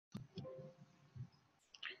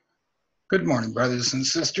Good morning, brothers and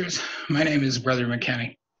sisters. My name is Brother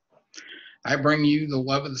McKenney. I bring you the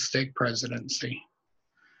love of the stake presidency.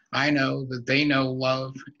 I know that they know,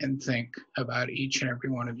 love, and think about each and every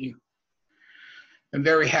one of you. I'm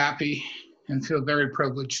very happy and feel very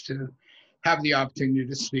privileged to have the opportunity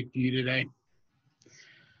to speak to you today.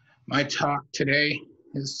 My talk today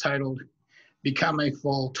is titled, Become a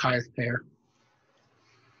Full Tithe Payer.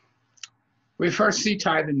 We first see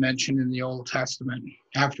tithing mentioned in the Old Testament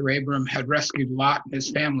after Abram had rescued Lot and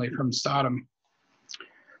his family from Sodom.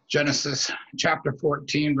 Genesis chapter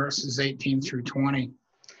 14, verses 18 through 20.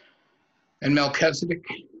 And Melchizedek,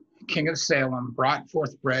 king of Salem, brought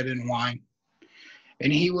forth bread and wine,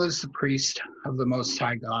 and he was the priest of the Most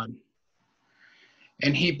High God.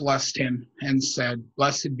 And he blessed him and said,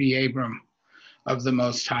 Blessed be Abram of the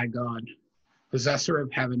Most High God, possessor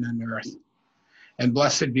of heaven and earth. And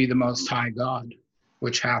blessed be the Most High God,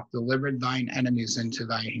 which hath delivered thine enemies into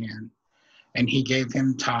thy hand. And he gave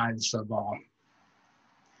him tithes of all.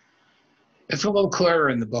 It's a little clearer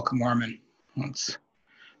in the Book of Mormon. Let's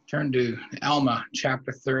turn to Alma,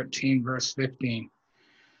 chapter 13, verse 15.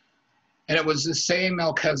 And it was the same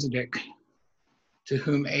Melchizedek to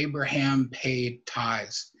whom Abraham paid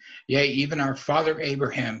tithes. Yea, even our father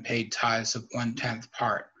Abraham paid tithes of 1/10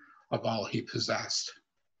 part of all he possessed.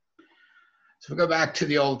 So we go back to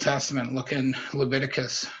the Old Testament, look in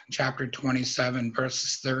Leviticus chapter 27,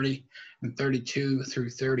 verses 30 and 32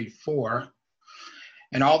 through 34.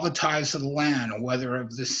 And all the tithes of the land, whether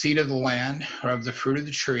of the seed of the land or of the fruit of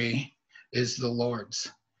the tree, is the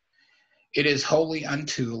Lord's. It is holy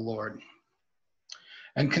unto the Lord.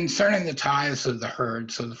 And concerning the tithes of the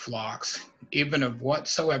herds of the flocks, even of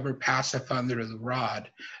whatsoever passeth under the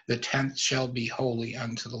rod, the 10th shall be holy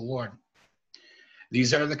unto the Lord.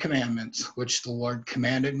 These are the commandments which the Lord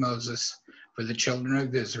commanded Moses for the children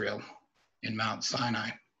of Israel in Mount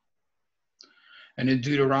Sinai. And in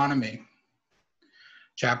Deuteronomy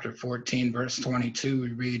chapter 14, verse 22,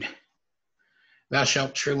 we read, Thou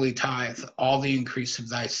shalt truly tithe all the increase of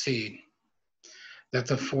thy seed, that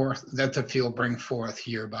the field bring forth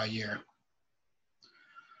year by year.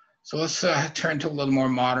 So let's turn to a little more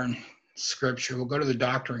modern scripture. We'll go to the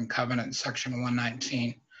Doctrine and Covenants, section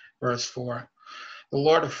 119, verse 4. The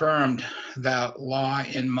Lord affirmed that law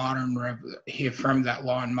in modern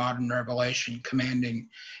revelation, commanding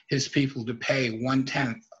his people to pay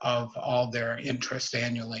 1/10 of all their interest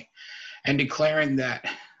annually, and declaring that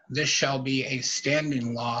this shall be a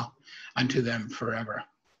standing law unto them forever.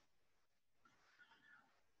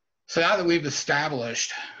 So now that we've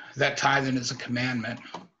established that tithing is a commandment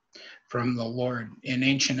from the Lord in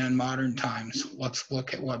ancient and modern times, let's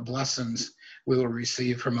look at what blessings we will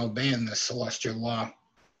receive from obeying this celestial law.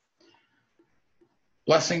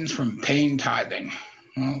 Blessings from paying tithing.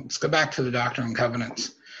 Well, let's go back to the Doctrine and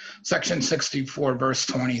Covenants. Section 64, verse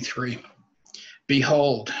 23.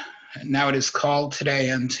 Behold, now it is called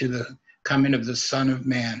today unto the coming of the Son of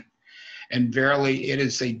Man. And verily it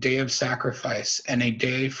is a day of sacrifice and a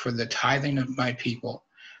day for the tithing of my people.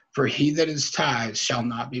 For he that is tithed shall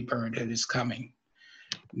not be burned at his coming.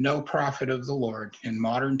 No prophet of the Lord in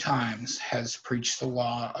modern times has preached the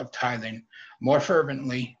law of tithing more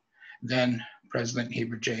fervently than President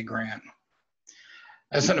Heber J. Grant.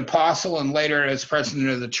 As an apostle and later as president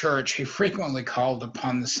of the church, he frequently called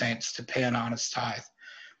upon the saints to pay an honest tithe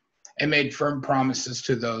and made firm promises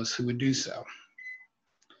to those who would do so.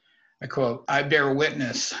 I quote, I bear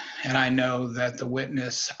witness, and I know that the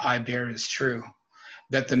witness I bear is true,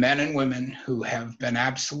 that the men and women who have been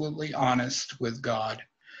absolutely honest with God,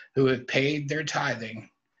 who have paid their tithing,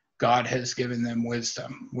 God has given them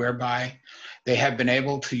wisdom, whereby they have been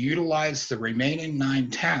able to utilize the remaining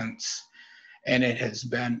 9/10, and it has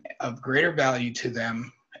been of greater value to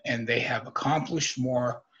them, and they have accomplished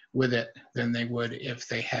more with it than they would if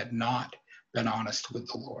they had not been honest with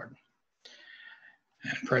the Lord.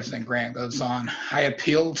 And President Grant goes on, I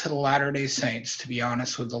appeal to the Latter-day Saints to be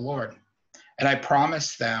honest with the Lord, and I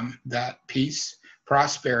promise them that peace,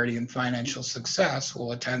 prosperity, and financial success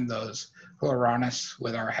will attend those who are honest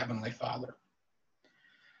with our Heavenly Father.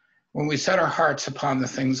 When we set our hearts upon the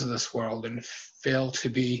things of this world and fail to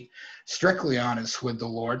be strictly honest with the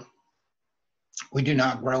Lord, we do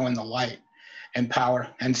not grow in the light and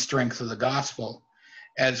power and strength of the gospel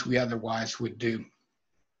as we otherwise would do.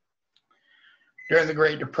 During the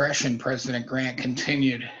Great Depression, President Grant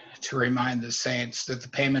continued to remind the saints that the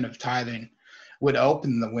payment of tithing would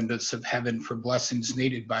open the windows of heaven for blessings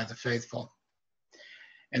needed by the faithful.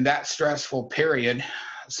 In that stressful period,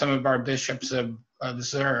 some of our bishops have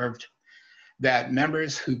observed that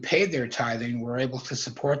members who paid their tithing were able to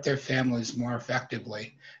support their families more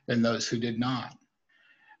effectively than those who did not.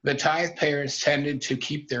 The tithe payers tended to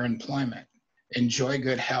keep their employment, enjoy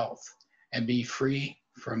good health, and be free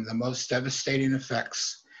from the most devastating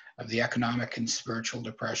effects of the economic and spiritual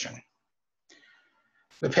depression.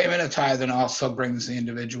 The payment of tithe also brings the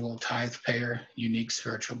individual tithe payer unique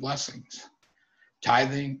spiritual blessings.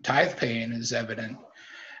 Tithe paying is evident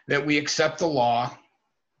that we accept the law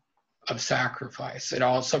of sacrifice. It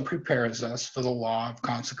also prepares us for the law of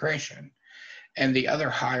consecration and the other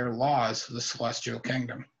higher laws of the celestial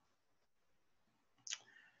kingdom.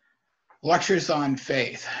 Lectures on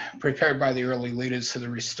faith, prepared by the early leaders of the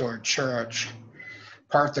restored church,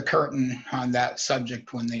 part the curtain on that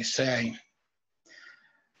subject when they say,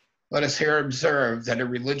 "Let us here observe that a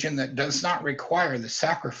religion that does not require the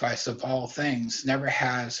sacrifice of all things never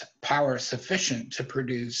has power sufficient to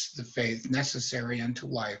produce the faith necessary unto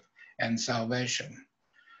life and salvation.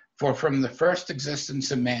 For from the first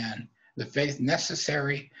existence of man, the faith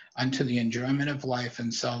necessary unto the enjoyment of life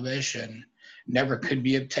and salvation never could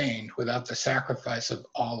be obtained without the sacrifice of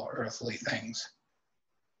all earthly things."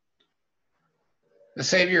 The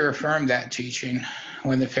Savior affirmed that teaching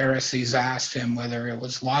when the Pharisees asked him whether it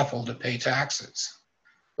was lawful to pay taxes.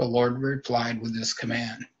 The Lord replied with this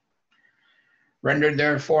command, "Render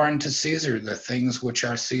therefore unto Caesar the things which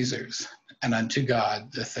are Caesar's, and unto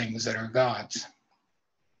God the things that are God's."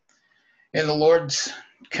 In the Lord's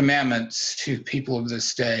commandments to people of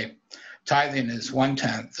this day, tithing is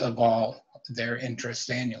 1/10 of all their interest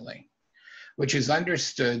annually, which is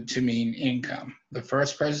understood to mean income. The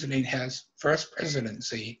first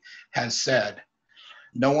presidency has said,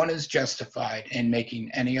 "No one is justified in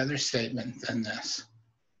making any other statement than this."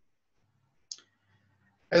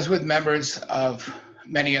 As with members of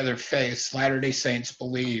many other faiths, Latter-day Saints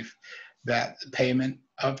believe that the payment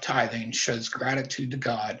of tithing shows gratitude to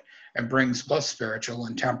God and brings both spiritual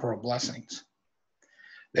and temporal blessings.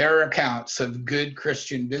 There are accounts of good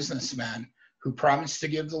Christian businessmen who promised to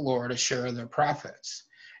give the Lord a share of their profits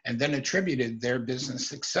and then attributed their business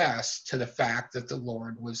success to the fact that the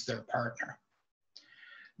Lord was their partner.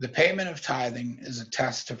 The payment of tithing is a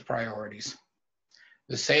test of priorities.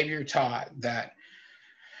 The Savior taught that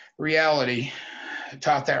reality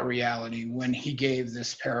when he gave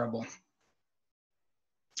this parable.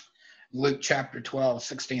 Luke chapter 12,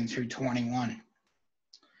 16 through 21.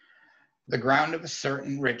 "The ground of a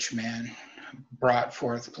certain rich man brought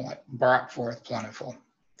forth plentiful.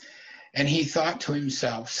 And he thought to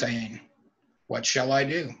himself, saying, What shall I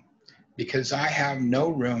do? Because I have no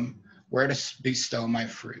room where to bestow my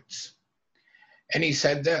fruits. And he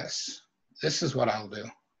said this is what I'll do.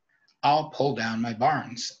 I'll pull down my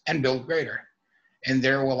barns and build greater, and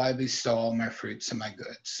there will I bestow all my fruits and my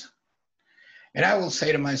goods. And I will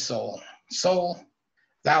say to my soul, Soul,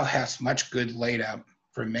 thou hast much good laid up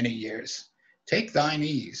for many years. Take thine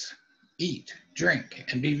ease, eat, drink,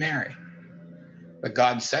 and be merry. But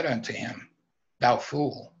God said unto him, Thou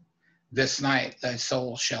fool, this night thy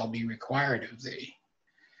soul shall be required of thee.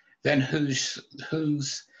 Then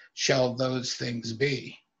whose shall those things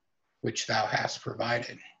be which thou hast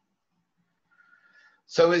provided?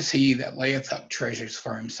 So is he that layeth up treasures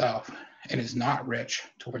for himself, and is not rich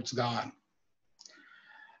towards God."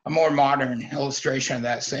 A more modern illustration of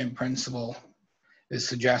that same principle is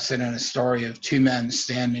suggested in a story of two men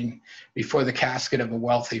standing before the casket of a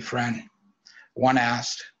wealthy friend. One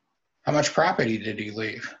asked, "How much property did he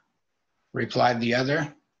leave?" Replied the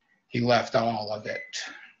other, "He left all of it."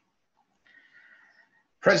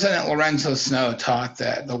 President Lorenzo Snow taught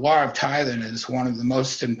that the law of tithing is one of the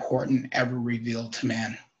most important ever revealed to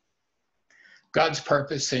man. God's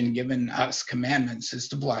purpose in giving us commandments is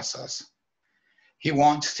to bless us. He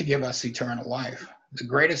wants to give us eternal life, the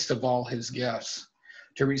greatest of all his gifts.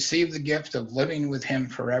 To receive the gift of living with him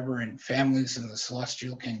forever in families in the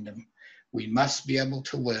celestial kingdom, we must be able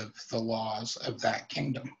to live the laws of that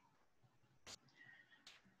kingdom.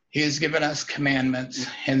 He has given us commandments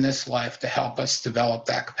in this life to help us develop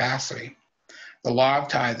that capacity. The law of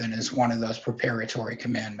tithing is one of those preparatory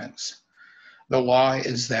commandments. The law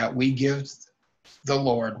is that we give the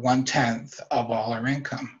Lord 1/10 of all our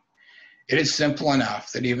income. It is simple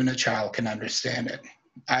enough that even a child can understand it.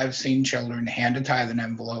 I have seen children hand a tithing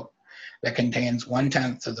envelope that contains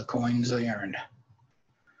 1/10 of the coins they earned.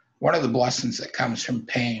 One of the blessings that comes from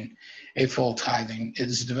paying a full tithing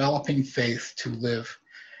is developing faith to live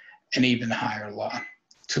an even higher law.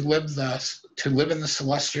 To live in the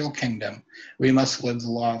celestial kingdom, we must live the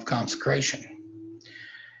law of consecration.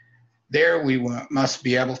 There we must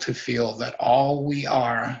be able to feel that all we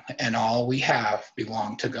are and all we have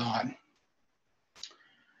belong to God.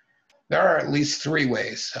 There are at least 3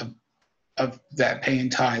 ways of that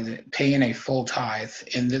paying a full tithe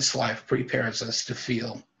in this life prepares us to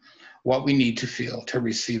feel what we need to feel to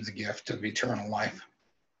receive the gift of eternal life.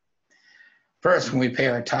 First, when we pay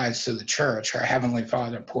our tithes to the church, our Heavenly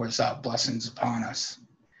Father pours out blessings upon us.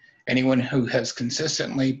 Anyone who has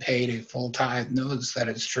consistently paid a full tithe knows that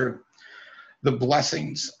it's true. The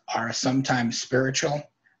blessings are sometimes spiritual,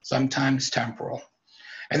 sometimes temporal,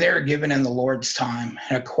 and they are given in the Lord's time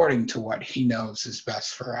and according to what He knows is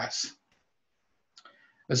best for us.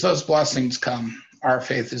 As those blessings come, our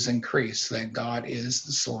faith is increased that God is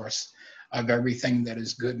the source of everything that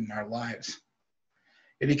is good in our lives.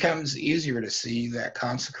 It becomes easier to see that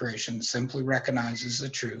consecration simply recognizes the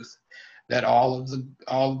truth that all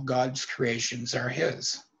of God's creations are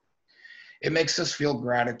His. It makes us feel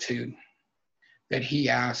gratitude that He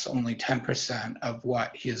asks only 10% of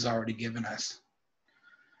what He has already given us.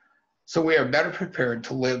 So we are better prepared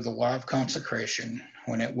to live the law of consecration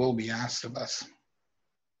when it will be asked of us.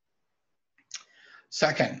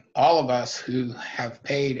 Second, all of us who have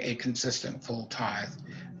paid a consistent full tithe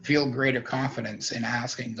feel greater confidence in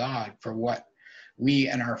asking God for what we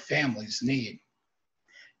and our families need.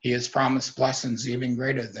 He has promised blessings even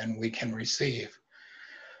greater than we can receive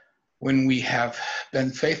when we have been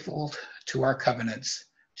faithful to our covenants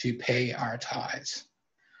to pay our tithes.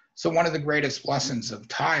 So one of the greatest blessings of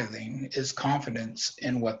tithing is confidence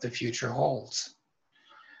in what the future holds.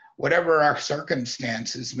 Whatever our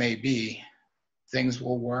circumstances may be, things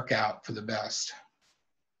will work out for the best.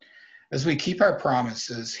 As we keep our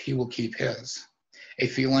promises, He will keep His. A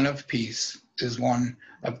feeling of peace is one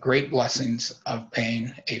of great blessings of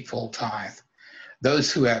paying a full tithe.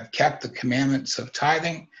 Those who have kept the commandments of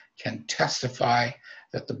tithing can testify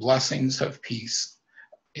that the blessings of peace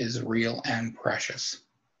is real and precious.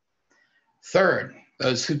 Third,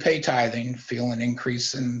 those who pay tithing feel an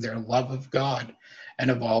increase in their love of God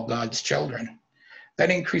and of all God's children.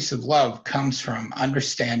 That increase of love comes from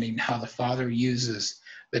understanding how the Father uses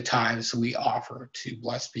the tithes we offer to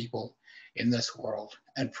bless people in this world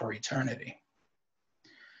and for eternity.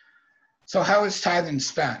 So how is tithing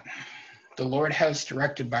spent? The Lord has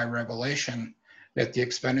directed by revelation that the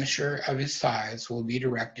expenditure of His tithes will be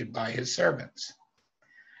directed by His servants.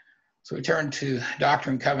 So we turn to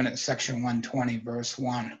Doctrine and Covenants, section 120, verse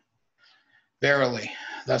 1. Verily,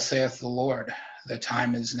 thus saith the Lord, the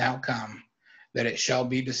time is now come, that it shall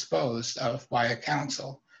be disposed of by a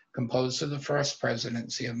council composed of the first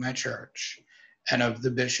presidency of my church, and of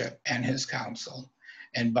the bishop and his council,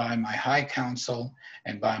 and by my high council,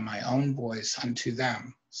 and by my own voice unto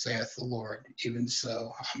them, saith the Lord, even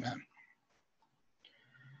so, amen.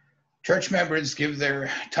 Church members give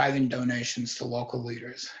their tithing donations to local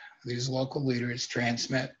leaders. These local leaders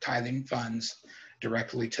transmit tithing funds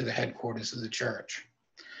directly to the headquarters of the church,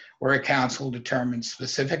 where a council determines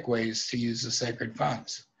specific ways to use the sacred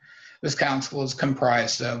funds. This council is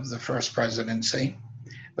comprised of the first presidency,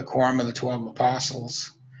 the quorum of the 12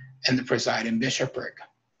 apostles, and the presiding bishopric.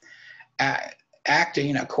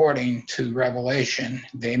 Acting according to revelation,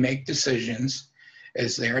 they make decisions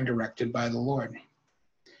as they are directed by the Lord.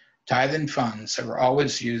 Tithing funds are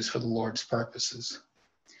always used for the Lord's purposes: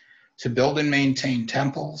 to build and maintain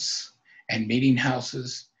temples and meeting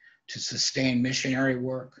houses, to sustain missionary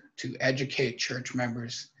work, to educate church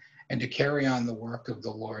members, and to carry on the work of the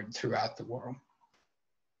Lord throughout the world.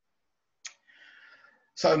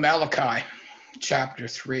 So Malachi chapter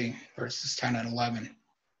 3, verses 10 and 11.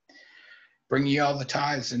 Bring ye all the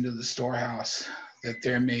tithes into the storehouse, that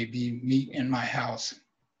there may be meat in my house,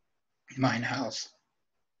 mine house.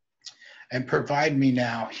 And provide me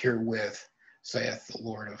now herewith, saith the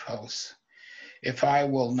Lord of hosts, if I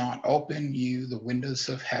will not open you the windows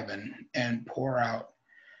of heaven and pour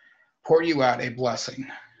you out a blessing,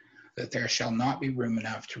 that there shall not be room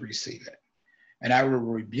enough to receive it. And I will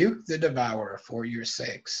rebuke the devourer for your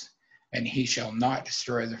sakes, and he shall not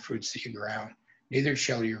destroy the fruits of your ground, neither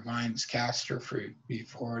shall your vines cast her fruit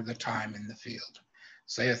before the time in the field,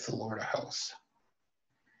 saith the Lord of hosts.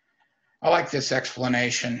 I like this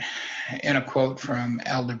explanation in a quote from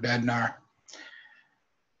Elder Bednar.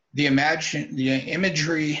 The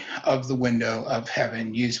imagery of the window of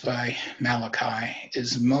heaven used by Malachi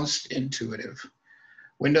is most intuitive.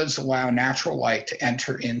 Windows allow natural light to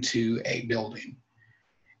enter into a building.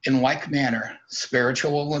 In like manner,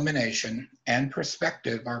 spiritual illumination and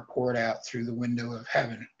perspective are poured out through the window of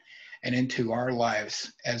heaven and into our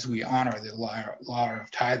lives as we honor the law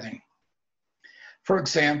of tithing. For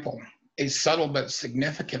example, a subtle but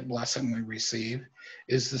significant blessing we receive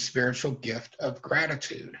is the spiritual gift of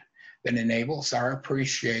gratitude that enables our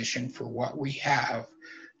appreciation for what we have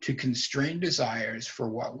to constrain desires for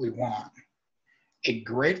what we want. A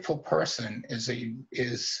grateful person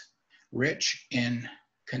is rich in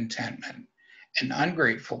contentment An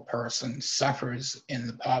ungrateful person suffers in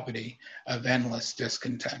the poverty of endless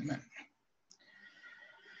discontentment.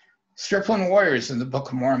 Stripling warriors in the Book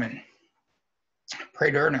of Mormon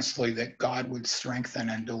prayed earnestly that God would strengthen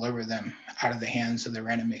and deliver them out of the hands of their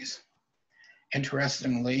enemies.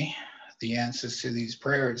 Interestingly, the answers to these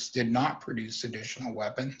prayers did not produce additional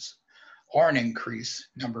weapons or an increased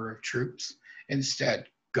number of troops. Instead,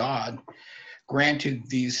 God granted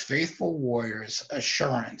these faithful warriors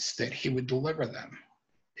assurance that he would deliver them,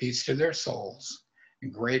 peace to their souls,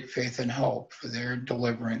 and great faith and hope for their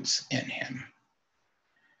deliverance in him.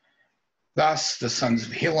 Thus, the sons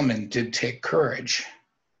of Helaman did take courage,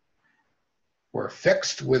 were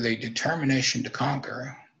fixed with a determination to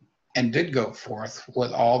conquer, and did go forth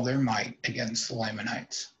with all their might against the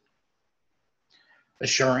Lamanites.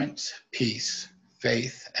 Assurance, peace,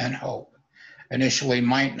 faith, and hope initially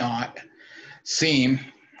might not seem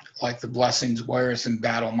like the blessings warriors in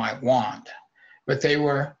battle might want, but they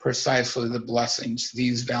were precisely the blessings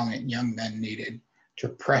these valiant young men needed to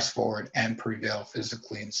press forward and prevail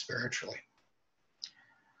physically and spiritually.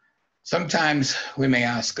 Sometimes we may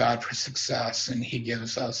ask God for success, and he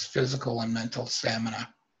gives us physical and mental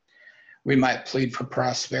stamina. We might plead for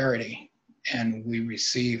prosperity, and we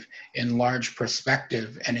receive enlarged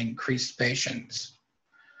perspective and increased patience.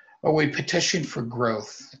 Or we petition for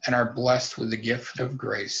growth and are blessed with the gift of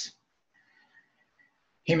grace.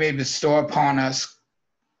 He may bestow upon us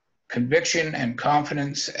conviction and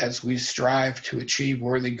confidence as we strive to achieve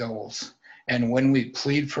worthy goals. And when we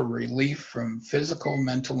plead for relief from physical,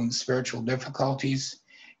 mental, and spiritual difficulties,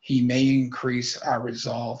 he may increase our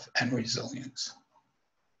resolve and resilience.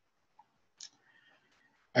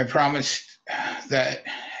 I promise that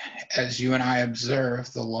as you and I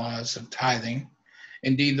observe the laws of tithing,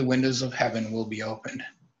 indeed the windows of heaven will be opened,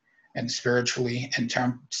 and spiritual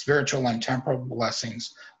and temporal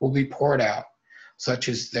blessings will be poured out, such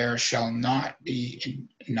as there shall not be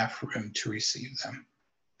enough room to receive them.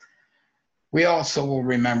 We also will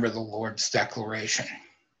remember the Lord's declaration.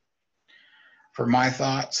 For my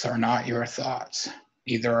thoughts are not your thoughts,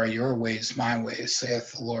 neither are your ways my ways,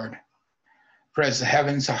 saith the Lord. For as the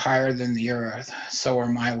heavens are higher than the earth, so are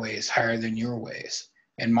my ways higher than your ways,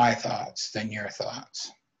 and my thoughts than your thoughts.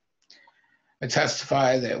 I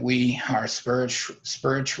testify that we are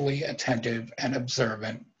spiritually attentive and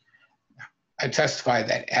observant. I testify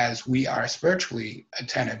that as we are spiritually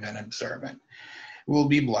attentive and observant, we will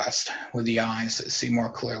be blessed with the eyes that see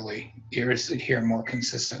more clearly, ears that hear more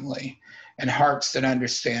consistently, and hearts that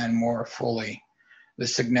understand more fully the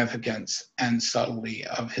significance and subtlety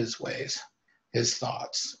of his ways, his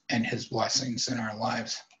thoughts, and his blessings in our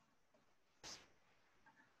lives.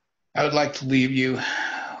 I would like to leave you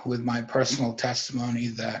with my personal testimony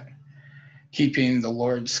that keeping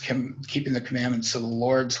the commandments of the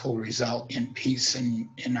Lord will result in peace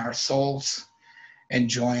in our souls and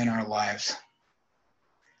joy in our lives.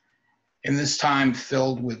 In this time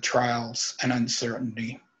filled with trials and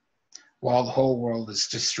uncertainty, while the whole world is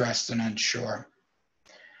distressed and unsure,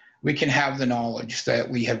 we can have the knowledge that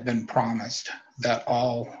we have been promised that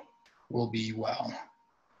all will be well.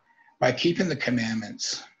 By keeping the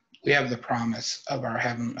commandments, we have the promise of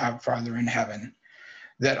our Father in heaven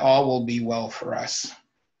that all will be well for us.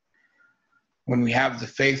 When we have the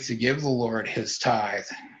faith to give the Lord his tithe,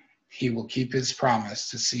 he will keep his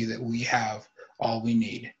promise to see that we have all we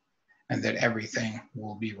need and that everything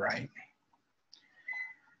will be right.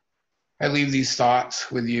 I leave these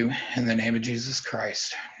thoughts with you in the name of Jesus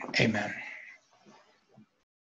Christ. Amen.